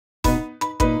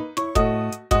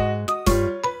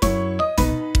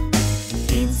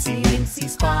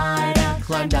Spider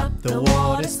climbed up the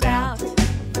water spout.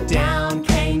 Down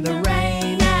came the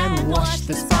rain and washed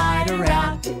the spider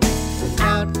out.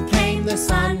 Out came the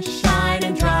sunshine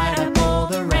and dried up all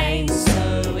the rain.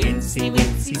 So Incy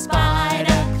Wincy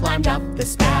Spider climbed up the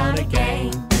spout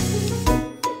again.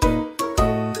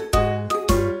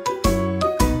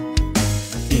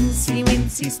 Incy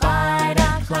Wincy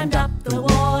Spider climbed up the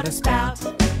water spout.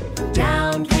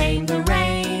 Down came the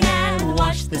rain and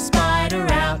washed the spider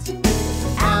out.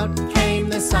 Out came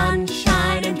the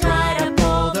sunshine and dried up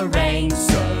all the rain.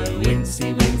 So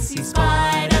Incy Wincy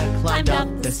Spider climbed up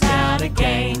the spout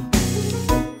again.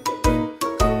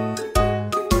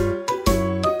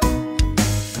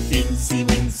 Incy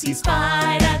Wincy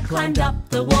Spider climbed up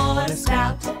the water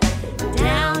spout.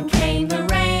 Down came the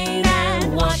rain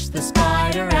and washed the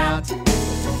spider out.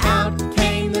 Out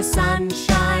came the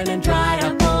sunshine and dried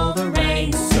up all the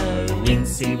rain. So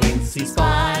Incy Wincy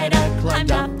Spider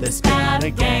climbed up the spout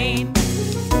again.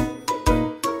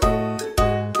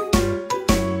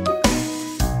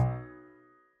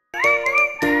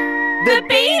 The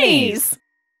Beanies!